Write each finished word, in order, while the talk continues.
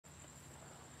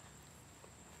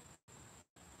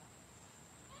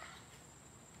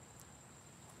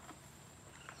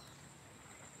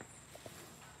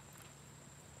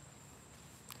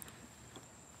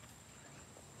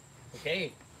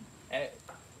Okay, uh,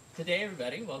 today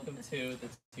everybody, welcome to the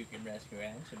Tucan Rescue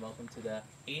Ranch and welcome to the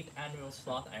 8th Annual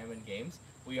Sloth Ironman Games.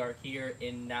 We are here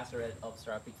in Nazareth of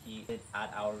Srapiki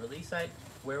at our release site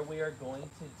where we are going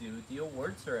to do the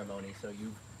award ceremony. So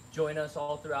you've joined us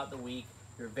all throughout the week.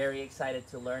 You're very excited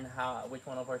to learn which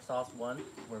one of our sloths won.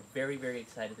 We're very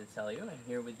excited to tell you. And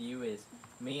here with you is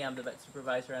me, I'm the vet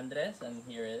supervisor Andres, and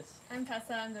here is... I'm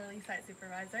Tessa, I'm the release site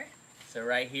supervisor. So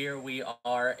right here we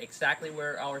are exactly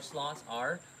where our sloths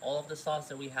are. All of the sloths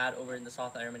that we had over in the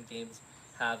Sloth Ironman Games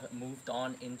have moved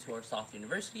on into our Sloth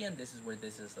University, and this is where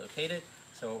this is located.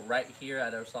 So right here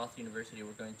at our Sloth University,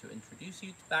 we're going to introduce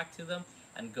you back to them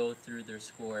and go through their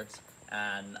scores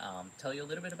and tell you a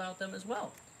little bit about them as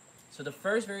well. So the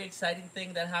first very exciting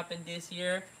thing that happened this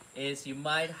year is you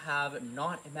might have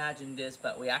not imagined this,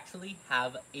 but we actually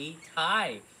have a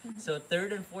tie. So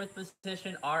third and fourth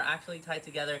position are actually tied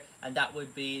together, and that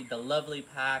would be the lovely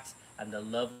Pax and the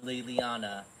lovely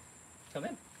Lianna. Come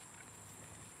in.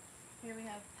 Here we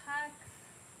have Pax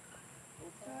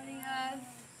joining us.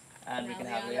 And now we can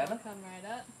have Lianna will Lianna. come right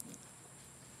up.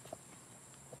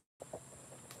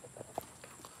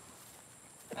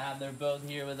 And they're both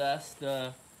here with us,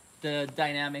 the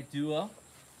dynamic duo.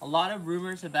 A lot of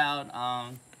rumors about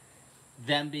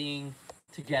them being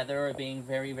together or being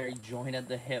very joined at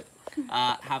the hip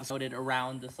have floated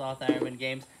around the Sloth Ironman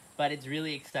Games, but it's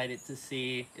really exciting to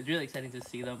see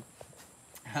them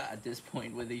at this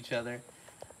point with each other.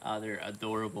 They're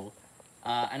adorable,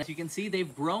 and as you can see,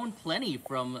 they've grown plenty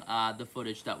from the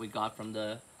footage that we got from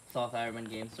the Sloth Ironman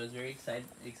Games. So it's very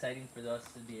exciting for us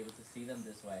to be able to see them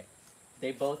this way.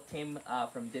 They both came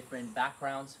from different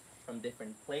backgrounds, from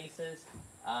different places.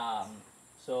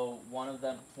 So one of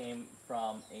them came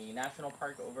from a national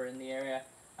park over in the area,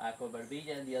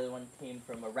 Cobarbilla, and the other one came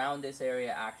from around this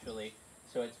area actually.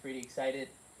 So it's pretty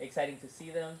exciting to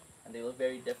see them, and they look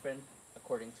very different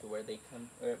according to where they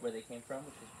came from,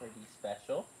 which is pretty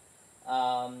special.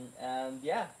 And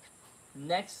yeah,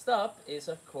 next up is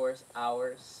of course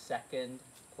our second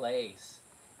place,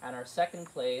 and our second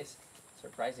place,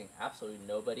 surprising absolutely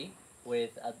nobody,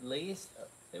 with at least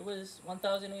it was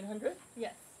 1,800.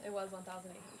 Yes, it was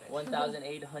 1,800.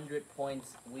 1,800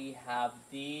 points. We have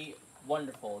the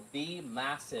wonderful, the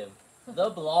massive, the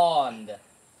blonde,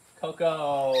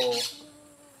 Coco.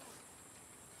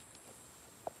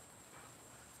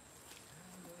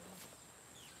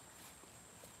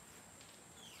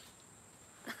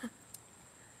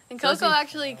 And Coco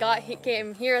actually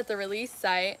came here at the release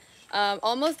site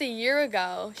almost a year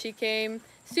ago. She came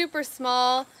super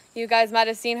small. You guys might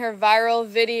have seen her viral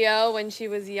video when she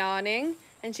was yawning,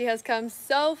 and she has come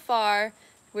so far.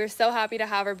 We're so happy to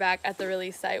have her back at the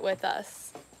release site with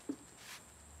us.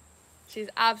 She's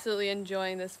absolutely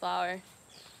enjoying this flower.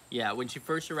 Yeah, when she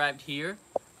first arrived here,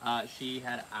 she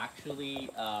had actually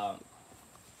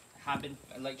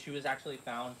she was actually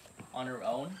found on her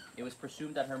own. It was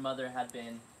presumed that her mother had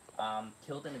been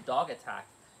killed in a dog attack,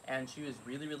 and she was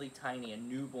really tiny, a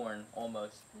newborn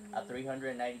almost, at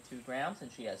 392 grams,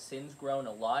 and she has since grown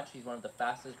a lot. She's one of the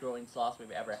fastest growing sloths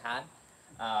we've ever had.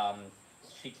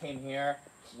 She came here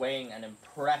weighing an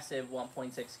impressive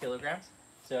 1.6 kilograms,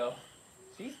 so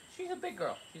she's a big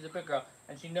girl. She's a big girl,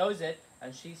 and she knows it,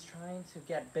 and she's trying to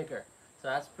get bigger. So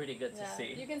that's pretty good to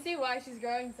see. You can see why she's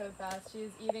growing so fast.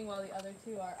 She's eating while the other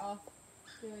two are off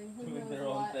doing their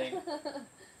own thing.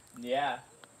 Yeah.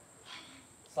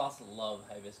 Sloths love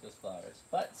hibiscus flowers,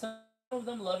 but some of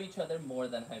them love each other more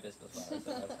than hibiscus flowers,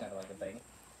 so that's kind of like a thing.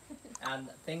 And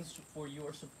thanks for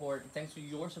your support, and thanks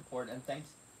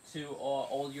to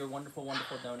all your wonderful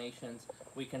donations,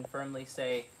 we can firmly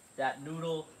say that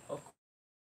Noodle, of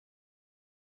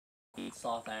course,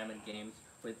 Sloth Ironman Games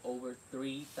with over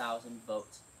 3,000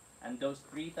 votes. And those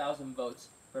 3,000 votes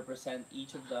represent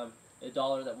each of them a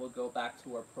dollar that will go back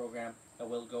to our program, that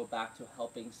will go back to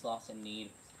helping sloths in need,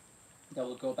 that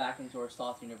will go back into our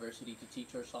Sloth University to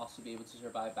teach our sloths to be able to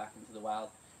survive back into the wild.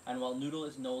 And while Noodle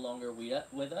is no longer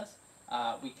with us,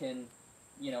 we can,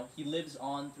 he lives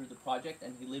on through the project,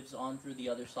 and he lives on through the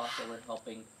other sloths that we're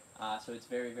helping. So it's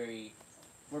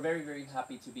we're very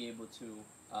happy to be able to,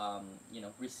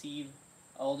 receive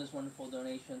all these wonderful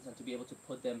donations and to be able to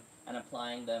put them and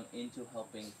applying them into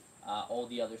helping all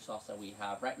the other sloths that we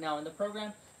have right now in the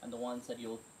program, and the ones that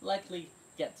you'll likely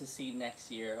get to see next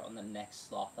year on the next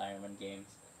Sloth Ironman Games.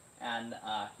 And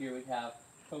here we have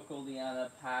Coco, Lianna,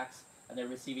 Pax, and they're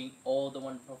receiving all the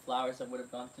wonderful flowers that would have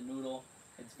gone to Noodle.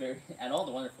 It's and all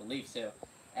the wonderful leaves too.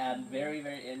 And we're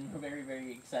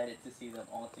very excited to see them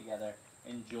all together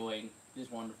enjoying this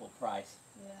wonderful prize.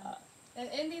 Yeah. And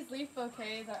in these leaf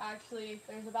bouquets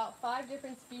there's about 5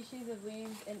 different species of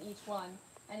leaves in each one.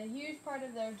 And a huge part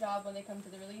of their job when they come to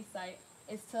the release site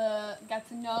is to get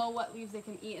to know what leaves they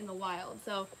can eat in the wild.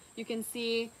 So you can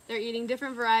see they're eating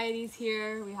different varieties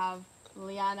here. We have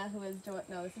Lianna, who has joined,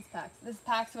 no, this is Pax. This is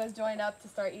Pax, who has joined up to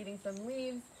start eating some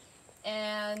leaves.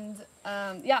 And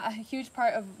yeah, a huge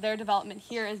part of their development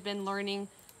here has been learning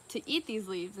to eat these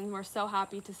leaves, and we're so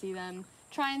happy to see them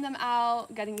trying them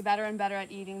out, getting better and better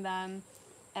at eating them,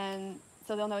 and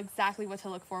so they'll know exactly what to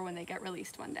look for when they get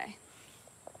released one day.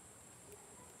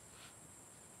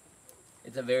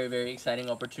 It's a very, very exciting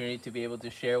opportunity to be able to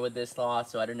share with this sloth.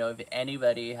 So I don't know if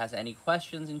anybody has any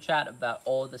questions in chat about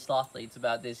all the slothleets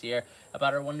about this year,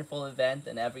 about our wonderful event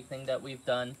and everything that we've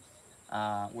done.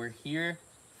 We're here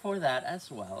for that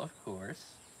as well, of course.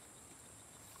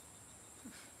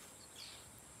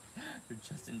 They're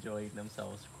just enjoying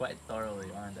themselves quite thoroughly,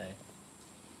 aren't they?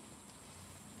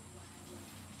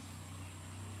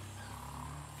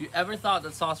 If you ever thought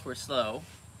that sloths were slow,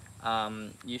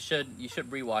 you should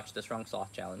rewatch the Strong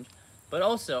Sloth Challenge. But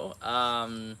also,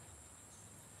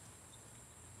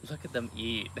 look at them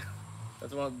eat.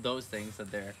 That's one of those things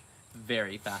that they're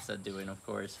very fast at doing, of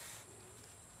course.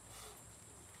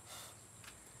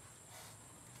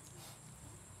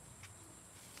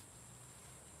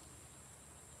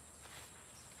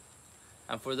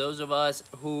 And for those of us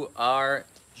who are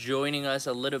joining us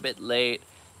a little bit late,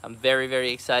 I'm very,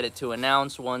 very excited to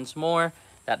announce once more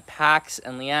that Pax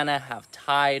and Lianna have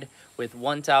tied with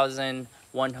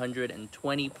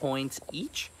 1,120 points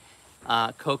each.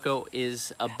 Coco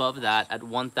is above that at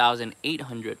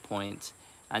 1,800 points.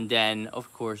 And then,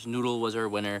 of course, Noodle was our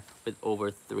winner with over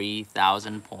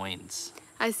 3,000 points.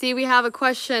 I see we have a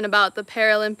question about the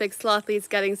Paralympic slothleets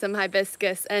getting some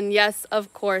hibiscus, and yes,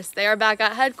 of course, they are back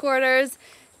at headquarters.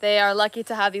 They are lucky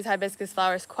to have these hibiscus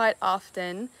flowers quite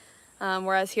often,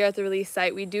 whereas here at the release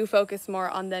site, we do focus more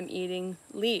on them eating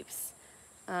leaves.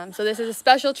 So this is a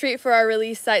special treat for our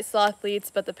release site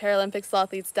slothleets, but the Paralympic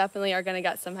slothleets definitely are going to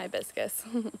get some hibiscus.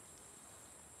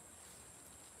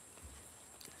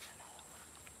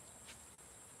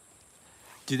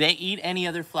 Do they eat any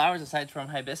other flowers aside from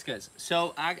hibiscus?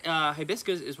 So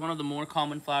hibiscus is one of the more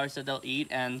common flowers that they'll eat,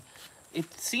 and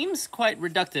it seems quite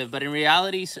reductive, but in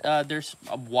reality, there's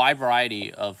a wide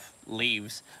variety of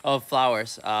leaves, of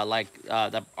flowers,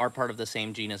 that are part of the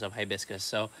same genus of hibiscus.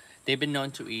 So they've been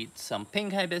known to eat some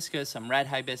pink hibiscus, some red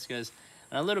hibiscus,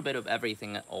 and a little bit of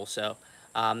everything also.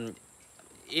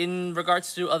 In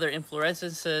regards to other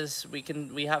inflorescences,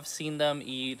 we have seen them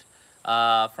eat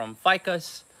from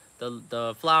ficus,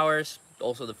 the flowers,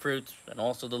 also the fruits, and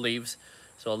also the leaves.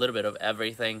 So a little bit of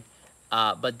everything.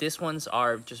 But these ones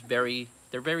are just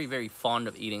they're very, very fond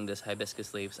of eating this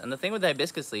hibiscus leaves. And the thing with the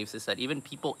hibiscus leaves is that even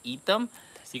people eat them.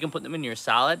 You can put them in your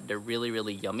salad. They're really,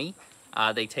 really yummy.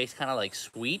 They taste kind of like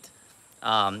sweet.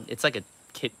 It's like a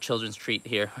children's treat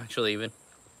here, actually, even.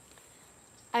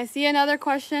 I see another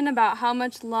question about how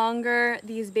much longer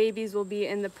these babies will be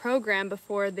in the program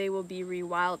before they will be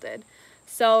rewilded.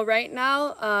 So right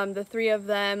now, the three of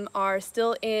them are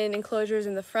still in enclosures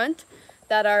in the front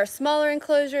that are smaller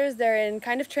enclosures. They're in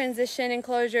kind of transition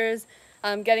enclosures,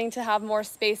 getting to have more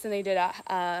space than they did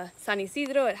at San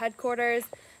Isidro at headquarters,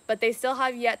 but they still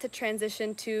have yet to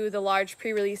transition to the large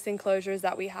pre-release enclosures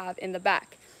that we have in the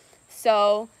back.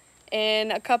 So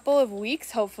in a couple of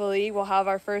weeks, hopefully, we'll have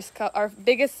our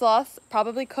biggest sloth,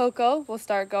 probably Coco, will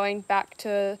start going back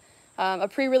to a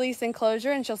pre-release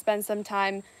enclosure, and she'll spend some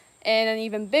time in an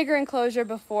even bigger enclosure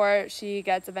before she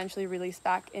gets eventually released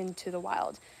back into the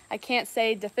wild. I can't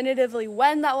say definitively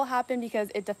when that will happen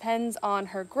because it depends on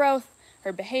her growth,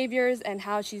 her behaviors, and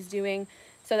how she's doing,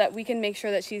 so that we can make sure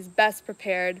that she's best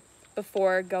prepared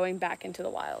before going back into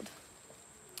the wild.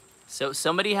 So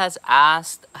somebody has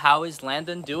asked, how is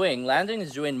Landon doing? Landon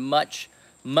is doing much,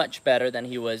 much better than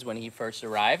he was when he first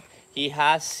arrived. He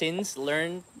has since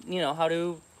learned, how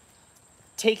to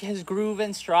take his groove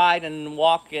and stride and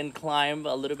walk and climb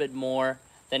a little bit more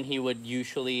than he would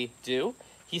usually do.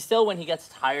 He still, when he gets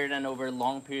tired and over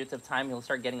long periods of time, he'll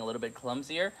start getting a little bit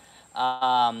clumsier,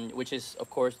 which is,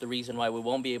 of course, the reason why we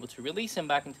won't be able to release him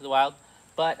back into the wild.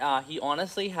 But he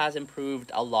honestly has improved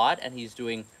a lot, and he's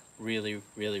doing really,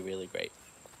 really, really great.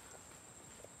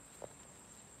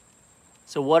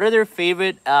 So what are their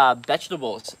favorite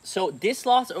vegetables? So these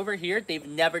sloths over here, they've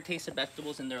never tasted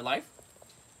vegetables in their life.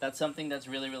 That's something that's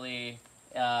really, really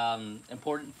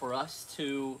important for us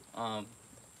to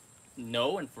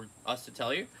know and for us to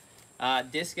tell you.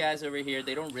 These guys over here,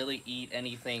 they don't really eat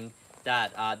anything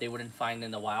that they wouldn't find in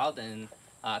the wild, and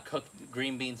cooked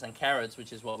green beans and carrots,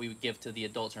 which is what we would give to the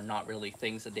adults, are not really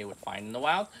things that they would find in the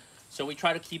wild. So we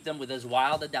try to keep them with as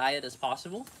wild a diet as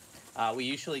possible. We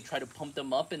usually try to pump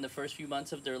them up in the first few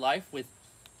months of their life with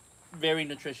very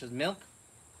nutritious milk,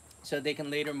 so they can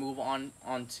later move on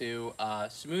onto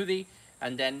smoothie,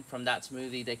 and then from that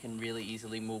smoothie they can really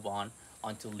easily move on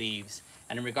onto leaves.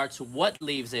 And in regards to what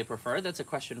leaves they prefer, that's a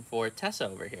question for Tessa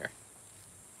over here.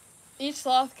 Each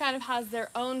sloth kind of has their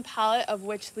own palette of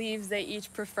which leaves they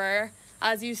each prefer.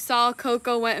 As you saw,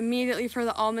 Coco went immediately for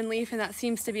the almond leaf, and that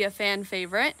seems to be a fan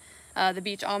favorite, the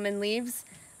beach almond leaves.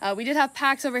 We did have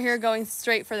Pax over here going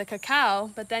straight for the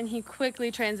cacao, but then he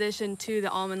quickly transitioned to the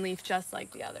almond leaf just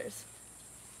like the others.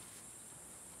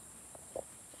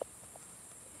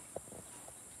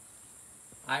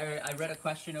 I read a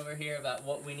question over here about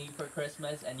what we need for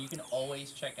Christmas, and you can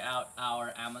always check out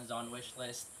our Amazon wish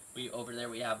list. Over there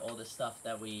we have all the stuff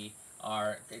that we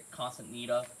are in constant need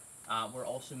of. We're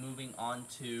also moving on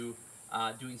to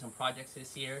doing some projects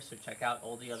this year, so check out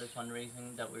all the other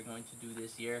fundraising that we're going to do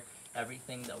this year.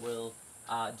 Everything that we'll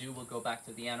do will go back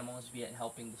to the animals, be it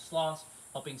helping the sloths,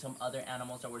 helping some other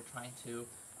animals that we're trying to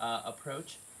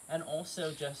approach, and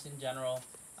also just in general,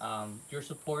 your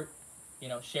support,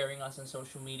 sharing us on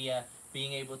social media,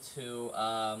 being able to,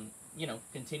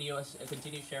 continue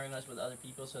sharing us with other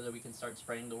people so that we can start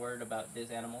spreading the word about these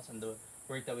animals and the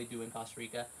work that we do in Costa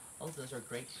Rica. All of those are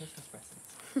great Christmas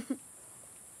presents.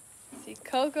 See,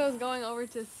 Coco's going over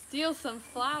to steal some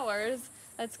flowers.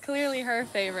 That's clearly her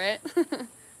favorite.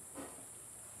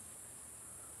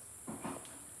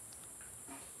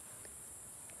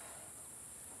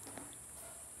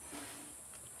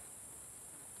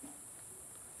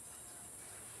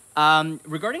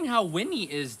 Regarding how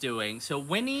Winnie is doing, so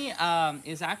Winnie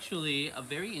is actually a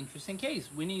very interesting case.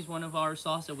 Winnie is one of our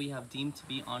sloths that we have deemed to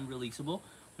be unreleasable.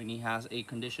 Winnie has a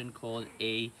condition called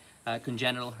a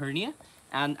congenital hernia,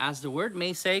 and as the word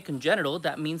may say, congenital,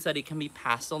 that means that it can be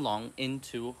passed along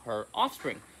into her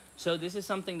offspring. So this is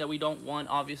something that we don't want,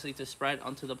 obviously, to spread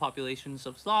onto the populations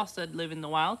of sloths that live in the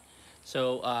wild.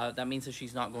 So that means that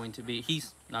he's not going to be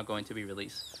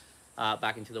released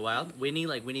back into the wild. Winnie,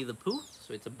 like Winnie the Pooh,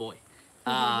 so it's a boy.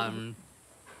 And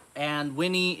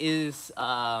Winnie is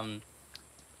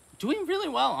doing really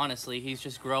well, honestly. He's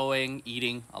just growing,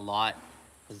 eating a lot.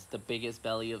 It's the biggest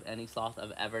belly of any sloth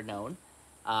I've ever known.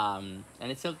 And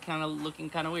it's still kind of looking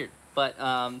kind of weird, but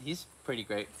he's pretty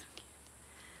great.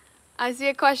 I see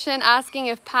a question asking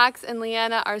if Pax and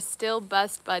Lianna are still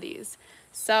best buddies.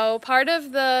 So part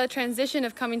of the transition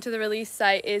of coming to the release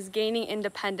site is gaining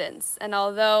independence. And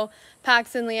although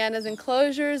Pax and Lianna's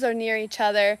enclosures are near each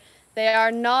other, they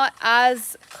are not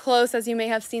as close as you may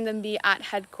have seen them be at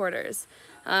headquarters.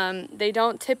 They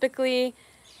don't typically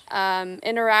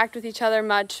interact with each other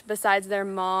much besides their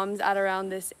moms at around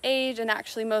this age. And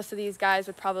actually most of these guys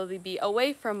would probably be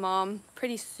away from mom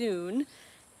pretty soon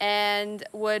and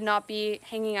would not be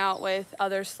hanging out with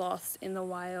other sloths in the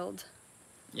wild.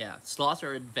 Yeah, sloths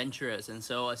are adventurous, and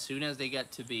so as soon as they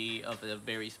get to be of a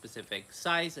very specific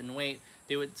size and weight,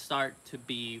 they would start to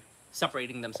be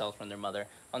separating themselves from their mother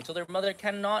until their mother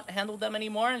cannot handle them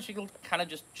anymore, and she can kind of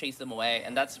just chase them away.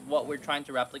 And that's what we're trying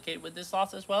to replicate with this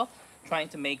sloths as well, trying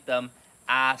to make them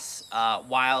as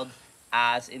wild,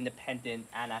 as independent,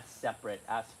 and as separate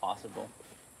as possible.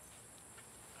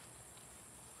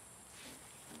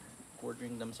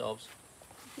 Ordering themselves.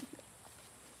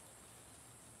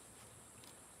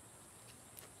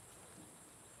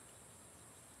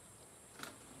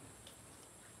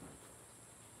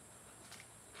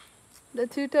 The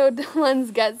two-toed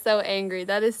ones get so angry.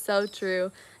 That is so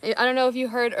true. I don't know if you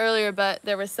heard earlier, but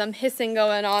there was some hissing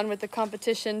going on with the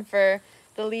competition for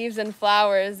the leaves and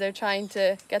flowers. They're trying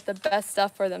to get the best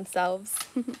stuff for themselves.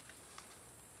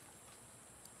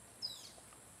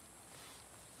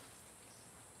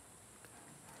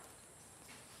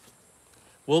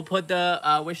 We'll put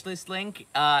the wish list link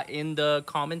in the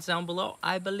comments down below,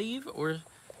 I believe, or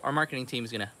our marketing team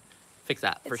is going to fix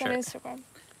that for sure. It's on Instagram.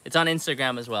 It's on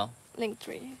Instagram as well.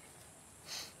 Linktree.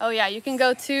 Oh yeah, you can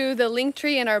go to the link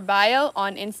tree in our bio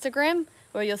on Instagram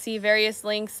where you'll see various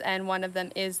links, and one of them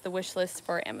is the wish list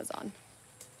for Amazon.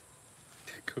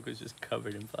 Coco's just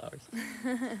covered in flowers.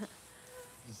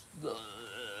 Just,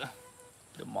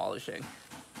 demolishing.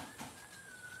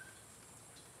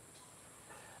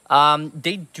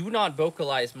 They do not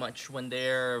vocalize much when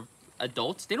they're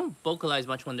adults. They don't vocalize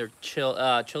much when they're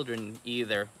children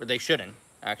either, or they shouldn't,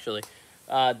 actually.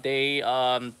 These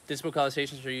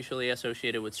vocalizations are usually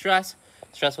associated with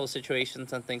stressful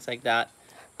situations and things like that.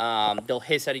 They'll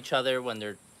hiss at each other when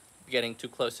they're getting too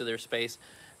close to their space.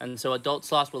 And so adult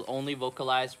sloths will only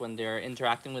vocalize when they're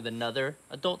interacting with another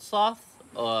adult sloth.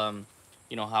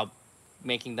 How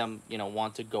making them,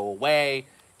 want to go away,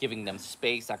 giving them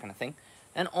space, that kind of thing.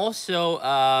 And also,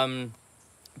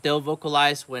 they'll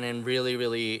vocalize when in really,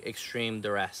 really extreme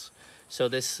duress. So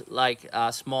this like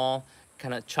small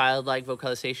kind of childlike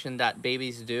vocalization that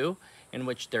babies do, in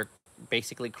which they're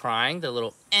basically crying, the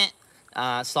little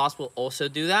sloths will also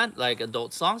do that. Like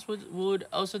adult sloths would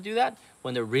also do that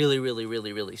when they're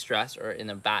really stressed or in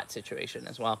a bad situation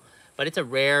as well. But it's a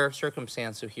rare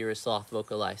circumstance to hear a sloth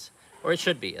vocalize, or it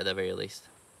should be at the very least.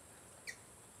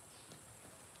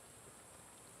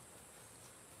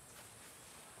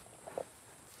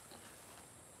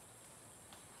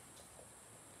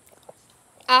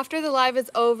 After the live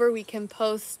is over, we can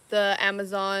post the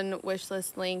Amazon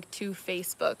wishlist link to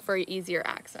Facebook for easier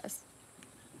access.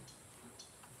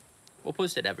 We'll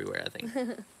post it everywhere, I think.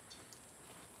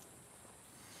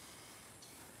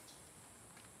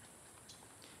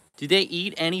 Do they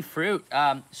eat any fruit?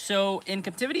 So in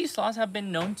captivity, sloths have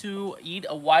been known to eat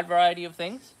a wide variety of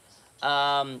things,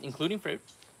 including fruit,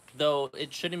 though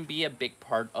it shouldn't be a big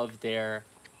part of their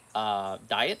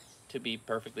diet, to be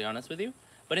perfectly honest with you.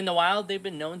 But in the wild, they've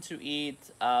been known to eat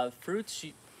fruits,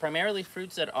 primarily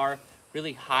fruits that are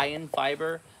really high in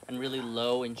fiber and really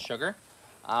low in sugar.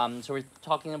 So we're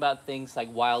talking about things like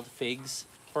wild figs,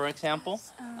 for example,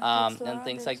 and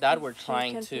things like that. We're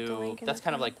trying to, that's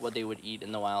kind of like what they would eat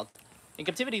in the wild. In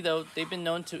captivity, though, they've been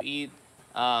known to eat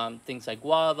things like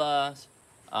guavas,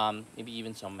 maybe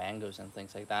even some mangoes and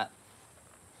things like that.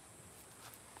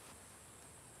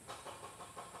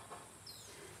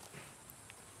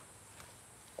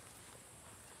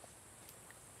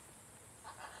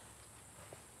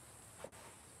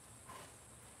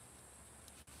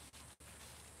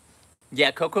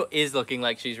 Yeah, Coco is looking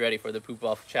like she's ready for the poop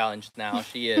off challenge now.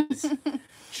 She is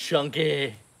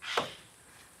chunky.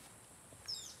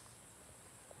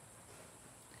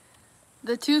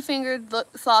 The two-fingered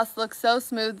sloths look so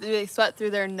smooth they sweat through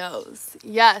their nose.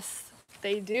 Yes,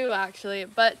 they do actually,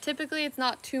 but typically it's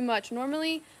not too much.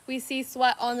 Normally we see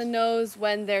sweat on the nose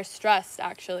when they're stressed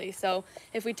actually. So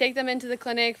if we take them into the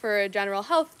clinic for a general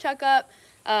health checkup,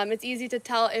 it's easy to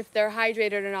tell if they're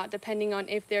hydrated or not depending on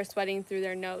if they're sweating through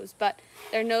their nose, but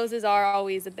their noses are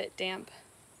always a bit damp.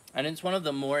 And it's one of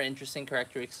the more interesting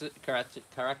characteristics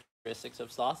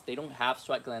of sloths. They don't have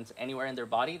sweat glands anywhere in their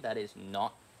body that is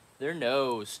not their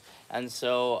nose. And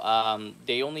so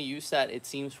they only use that, it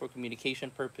seems, for communication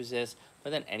purposes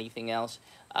more than anything else.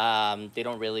 They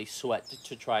don't really sweat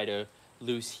to try to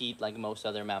lose heat like most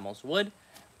other mammals would.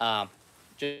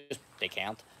 Just they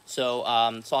can't. So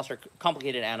sloths are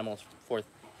complicated animals for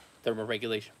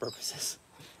thermoregulation purposes.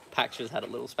 Pax just had a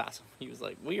little spasm. He was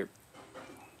like, weird.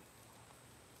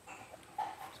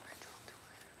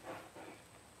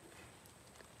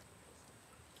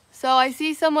 So I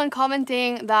see someone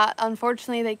commenting that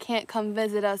unfortunately they can't come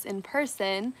visit us in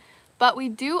person, but we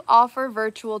do offer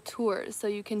virtual tours, so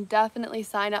you can definitely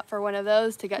sign up for one of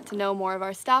those to get to know more of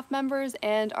our staff members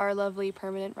and our lovely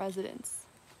permanent residents.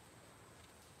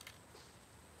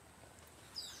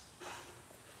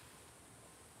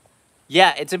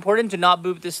 Yeah, it's important to not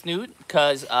boop the snoot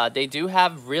because they do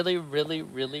have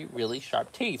really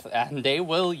sharp teeth, and they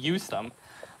will use them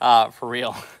for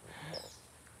real.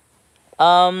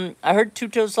 I heard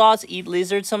two-toed sloths eat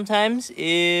lizards sometimes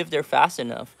if they're fast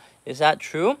enough. Is that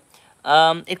true?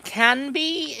 It can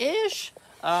be-ish.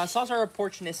 Sloths are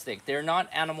opportunistic. They're not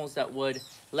animals that would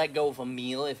let go of a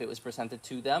meal if it was presented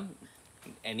to them,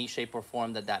 in any shape or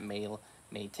form that meal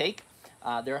may take.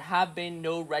 There have been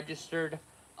no registered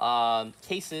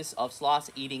cases of sloths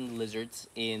eating lizards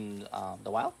in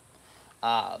the wild,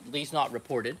 at least not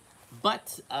reported.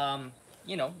 But,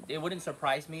 you know, it wouldn't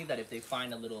surprise me that if they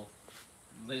find a little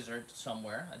lizard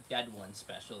somewhere, a dead one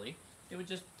especially, they would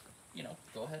just, you know,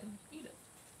 go ahead and eat it.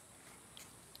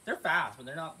 They're fast, but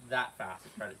they're not that fast to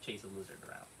try to chase a lizard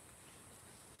around.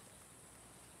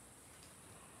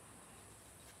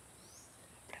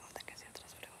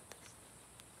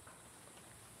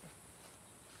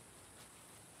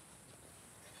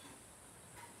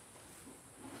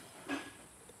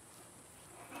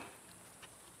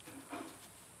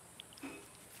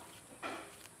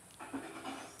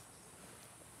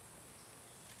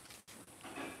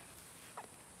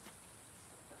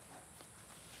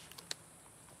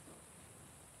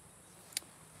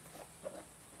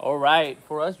 All right,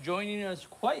 for us joining us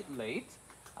quite late,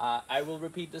 I will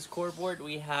repeat the scoreboard.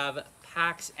 We have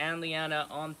Pax and Lianna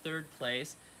on third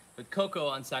place, with Coco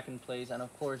on second place, and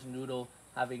of course Noodle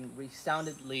having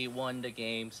resoundingly won the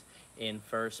games in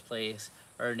first place,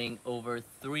 earning over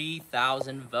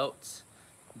 3,000 votes.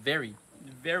 Very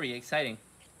exciting.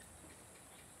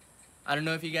 I don't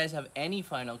know if you guys have any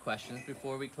final questions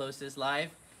before we close this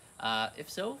live. If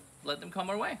so, let them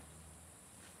come our way.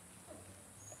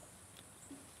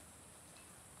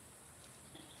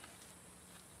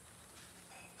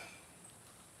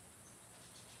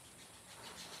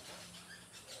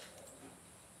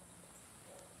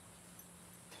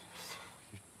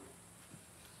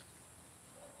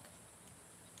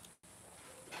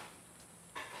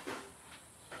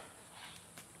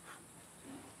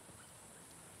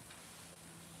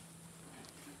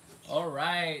 All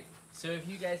right. So if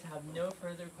you guys have no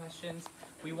further questions,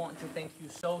 we want to thank you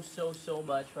so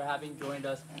much for having joined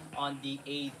us on the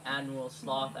 8th annual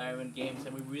Sloth Ironman Games,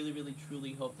 and we really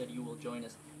truly hope that you will join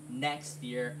us next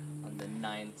year on the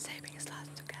 9th. Saving sloths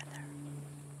together.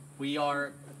 We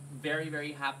are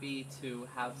very happy to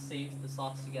have saved the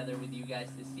sloths together with you guys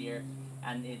this year,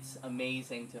 and it's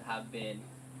amazing to have been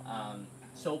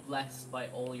so blessed by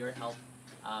all your help,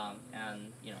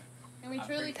 and you know. And we I'm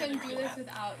truly pretty couldn't do happy. this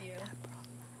without you.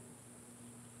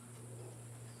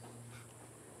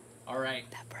 All right.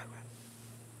 That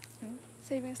program.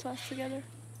 Saving sloths together.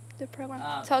 The program.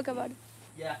 Um, Talk about it.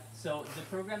 Yeah, so the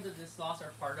program that the sloths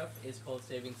are part of is called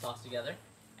Saving Sloths Together,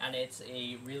 and it's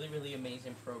a really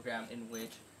amazing program in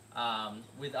which,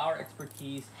 with our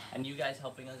expertise and you guys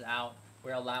helping us out,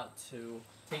 we're allowed to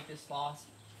take the sloths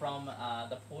from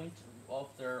the point of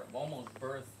their almost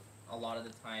birth a lot of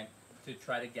the time to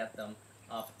try to get them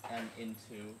up and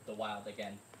into the wild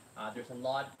again. There's a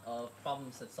lot of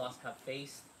problems that sloths have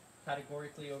faced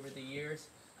categorically over the years,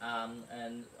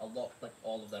 and a lot, like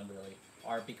all of them really,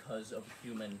 are because of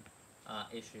human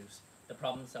issues. The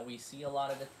problems that we see a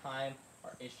lot of the time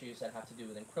are issues that have to do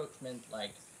with encroachment,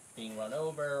 like being run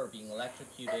over or being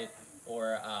electrocuted,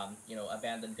 or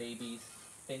abandoned babies,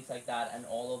 things like that, and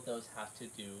all of those have to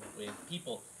do with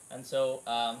people. And so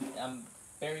I'm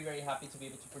very happy to be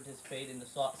able to participate in the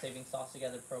Saving Sloths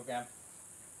Together program,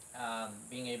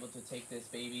 being able to take these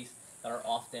babies that are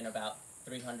often about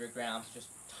 300 grams, just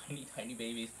tiny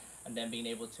babies, and then being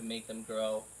able to make them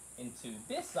grow into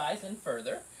this size and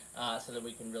further, so that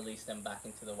we can release them back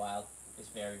into the wild is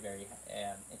very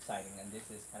exciting. And this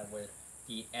is kind of where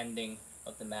the ending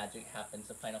of the magic happens.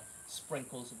 The final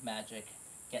sprinkles of magic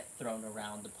get thrown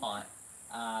around the pot.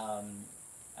 And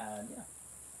yeah.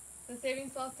 The Saving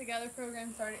Sloths Together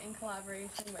program started in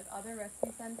collaboration with other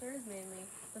rescue centers, mainly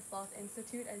the Sloth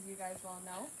Institute, as you guys well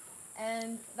know.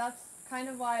 And that's kind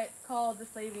of why it's called the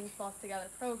Saving Sloths Together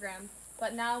program.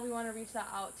 But now we want to reach that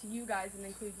out to you guys and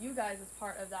include you guys as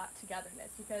part of that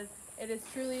togetherness, because it is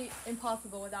truly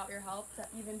impossible without your help to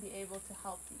even be able to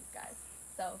help these guys.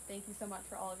 So thank you so much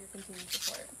for all of your continued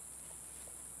support.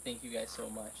 Thank you guys so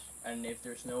much. And if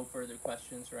there's no further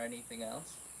questions or anything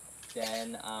else,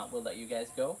 then we'll let you guys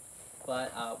go.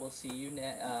 But we'll see you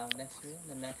next year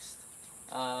in the next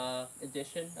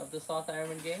edition of the Sloth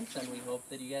Ironman Games, and we hope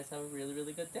that you guys have a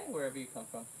really good day wherever you come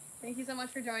from. Thank you so much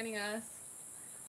for joining us.